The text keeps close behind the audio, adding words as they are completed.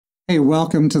Hey,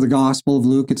 welcome to the Gospel of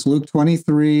Luke. It's Luke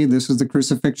 23. This is the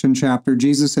Crucifixion chapter.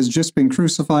 Jesus has just been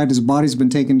crucified. His body's been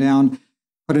taken down,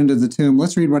 put into the tomb.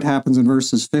 Let's read what happens in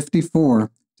verses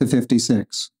 54 to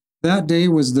 56. That day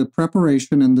was the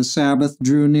preparation, and the Sabbath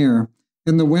drew near.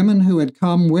 And the women who had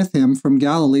come with him from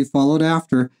Galilee followed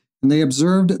after, and they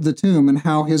observed the tomb and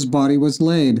how his body was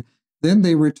laid. Then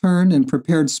they returned and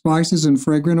prepared spices and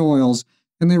fragrant oils,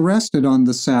 and they rested on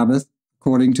the Sabbath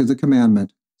according to the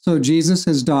commandment. So Jesus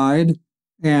has died,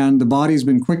 and the body's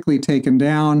been quickly taken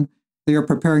down. They are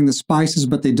preparing the spices,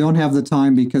 but they don't have the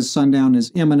time because sundown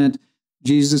is imminent.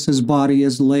 Jesus' body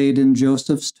is laid in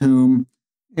Joseph's tomb,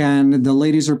 and the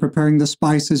ladies are preparing the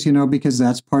spices, because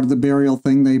that's part of the burial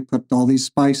thing. They put all these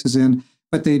spices in,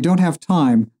 but they don't have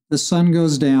time. The sun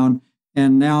goes down,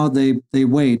 and now they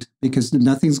wait because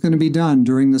nothing's going to be done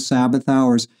during the Sabbath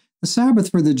hours. The Sabbath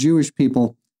for the Jewish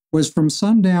people was from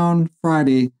sundown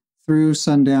Friday through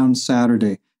sundown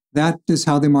Saturday. That is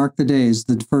how they mark the days,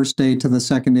 the first day to the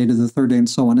second day to the third day and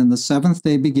so on. And the seventh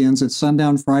day begins at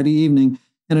sundown Friday evening,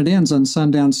 and it ends on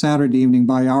sundown Saturday evening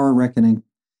by our reckoning.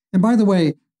 And by the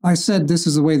way, I said this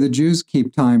is the way the Jews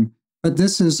keep time, but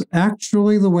this is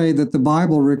actually the way that the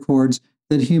Bible records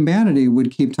that humanity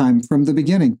would keep time from the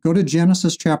beginning. Go to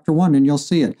Genesis chapter 1 and you'll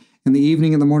see it. In the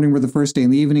evening and the morning were the first day, in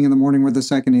the evening and the morning were the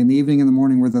second day, in the evening and the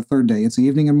morning were the third day. It's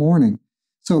evening and morning.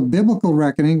 So biblical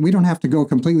reckoning, we don't have to go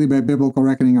completely by biblical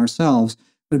reckoning ourselves,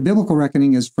 but biblical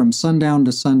reckoning is from sundown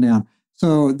to sundown.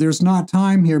 So there's not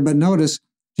time here, but notice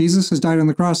Jesus has died on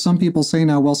the cross. Some people say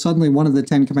now, well, suddenly one of the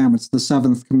 10 commandments,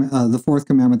 the fourth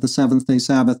commandment, the seventh day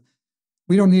Sabbath,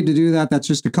 we don't need to do that. That's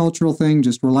just a cultural thing.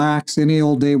 Just relax. Any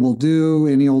old day will do,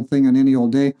 any old thing on any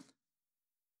old day.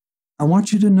 I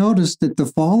want you to notice that the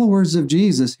followers of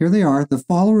Jesus, here they are, the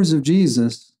followers of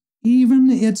Jesus, even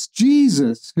it's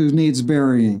Jesus who needs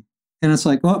burying. And it's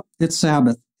like, well, it's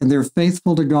Sabbath, and they're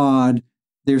faithful to God.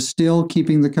 They're still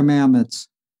keeping the commandments.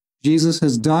 Jesus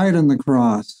has died on the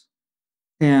cross,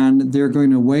 and they're going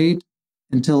to wait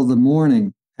until the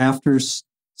morning after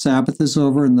Sabbath is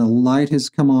over and the light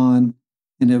has come on,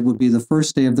 and it would be the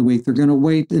first day of the week. They're going to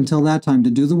wait until that time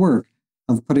to do the work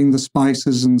of putting the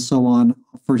spices and so on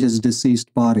for his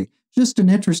deceased body. Just an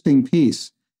interesting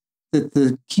piece that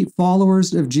the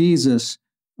followers of Jesus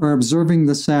are observing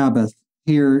the Sabbath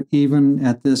here even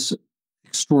at this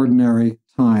extraordinary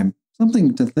time.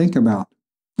 Something to think about.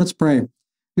 Let's pray.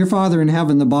 Dear Father in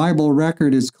heaven, the Bible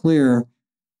record is clear.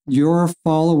 Your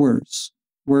followers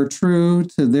were true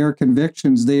to their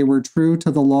convictions. They were true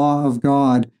to the law of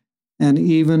God. And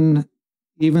even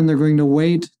they're going to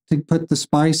wait to put the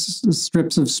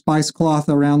strips of spice cloth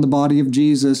around the body of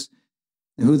Jesus,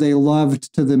 who they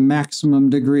loved to the maximum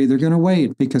degree. They're going to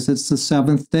wait because it's the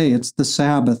seventh day. It's the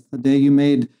Sabbath, the day you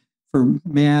made for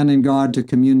man and God to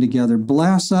commune together.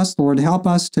 Bless us, Lord. Help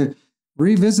us to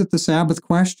revisit the Sabbath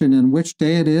question and which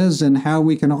day it is and how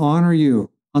we can honor you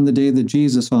on the day that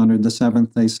Jesus honored the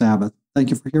seventh day Sabbath.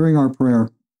 Thank you for hearing our prayer.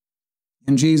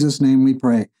 In Jesus' name we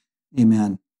pray.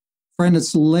 Amen. Friend,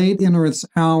 it's late in its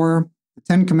hour. The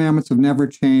Ten Commandments have never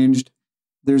changed.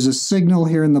 There's a signal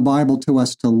here in the Bible to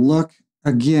us to look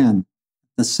again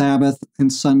the Sabbath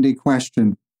and Sunday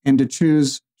question and to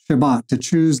choose Shabbat, to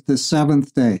choose the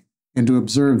seventh day and to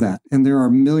observe that. And there are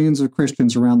millions of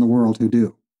Christians around the world who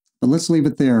do. But let's leave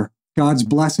it there. God's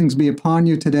blessings be upon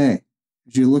you today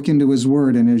as you look into his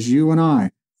word and as you and I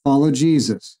follow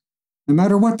Jesus, no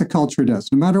matter what the culture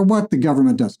does, no matter what the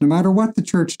government does, no matter what the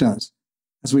church does,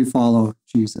 as we follow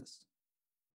Jesus.